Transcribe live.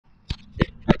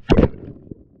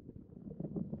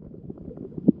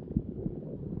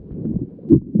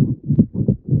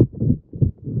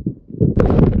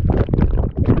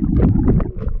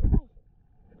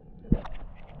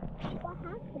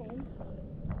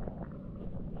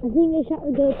I think they shot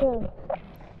the GoPro.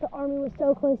 The army was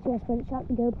so close to us, but it shot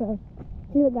the GoPro.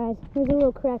 See, look, guys. There's a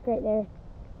little crack right there.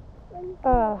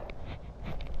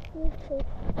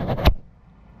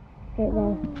 Right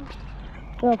there.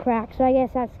 Little crack. So I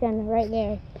guess that's gonna right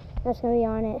there. That's gonna be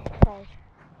on it. Okay.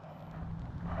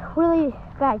 Really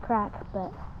bad crack,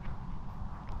 but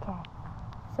okay.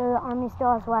 So the army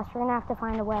still has west. We're gonna have to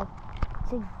find a way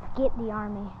to get the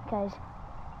army because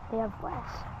they have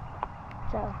west.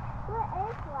 So. What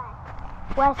is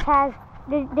west? West has.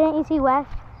 Didn't you see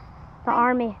west? The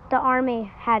army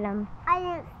had them. I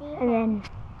didn't see him. And then.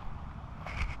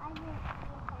 I didn't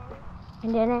see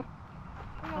him. And didn't.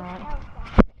 Alright.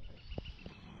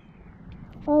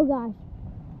 Oh gosh.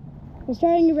 It's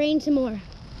starting to rain some more.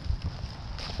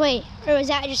 Wait, or was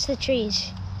that just the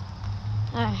trees?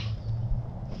 Alright.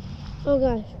 Oh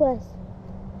gosh, west.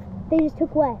 They just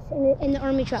took west in the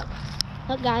army truck.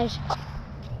 Look, guys.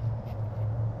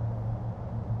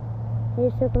 They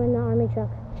just took them in the army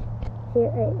truck. See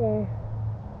it right there.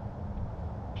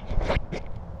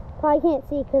 Probably can't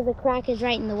see because the crack is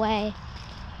right in the way.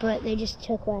 But they just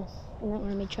took west in the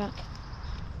army truck.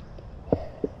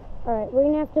 Alright, we're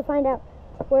going to have to find out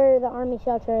where the army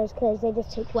shelter is because they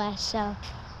just took west, so.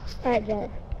 Alright, Jet.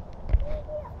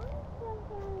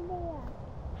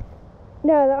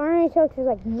 No, the army shelter is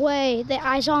like way,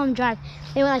 I saw them drive.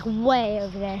 They were like way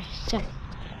over there. So,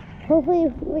 hopefully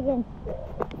we can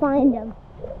find them.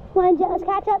 Come on, Jet, let's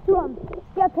catch up to them.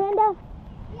 You have Panda?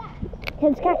 Yeah. Okay,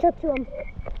 let's catch up to them.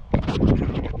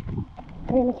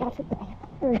 We're going to catch up to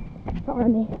the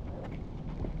army.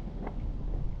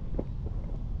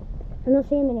 I don't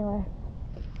see them anywhere.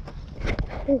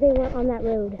 I think they went on that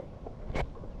road.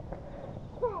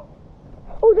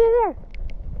 Oh, they're there!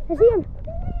 I see them!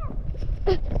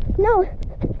 No!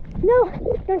 No!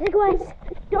 Don't take west!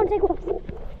 Don't take west!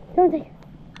 Don't take...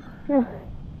 No.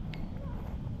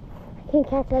 I can't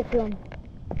catch up to them.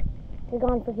 They're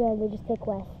gone for good. They just took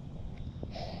west.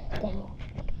 Dang it.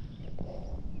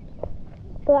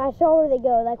 But I saw where they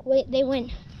go. Like, they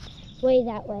went way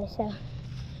that way, so...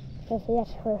 Okay, so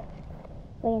that's where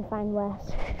we can find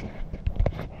west.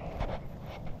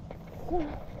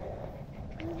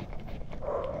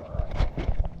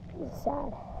 It's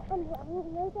sad. I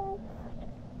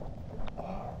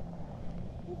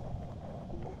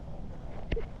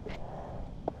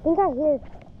think I hear.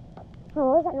 Oh,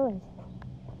 what was that noise?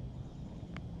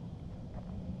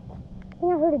 I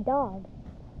think I heard a dog.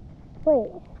 Wait,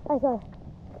 I saw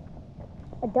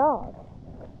a dog.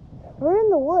 We're in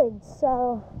the woods,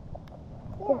 so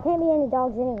there can't be any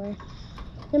dogs anywhere.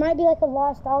 There might be like a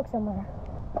lost dog somewhere.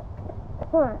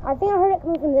 Hold on, I think I heard it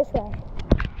coming from this way.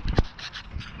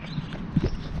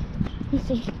 Let's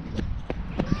see.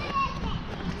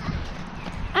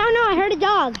 I don't know, I heard a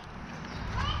dog.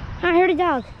 I heard a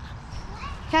dog.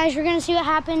 Guys, we're gonna see what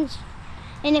happens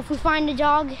and if we find a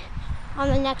dog on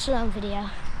the next video.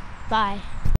 Bye.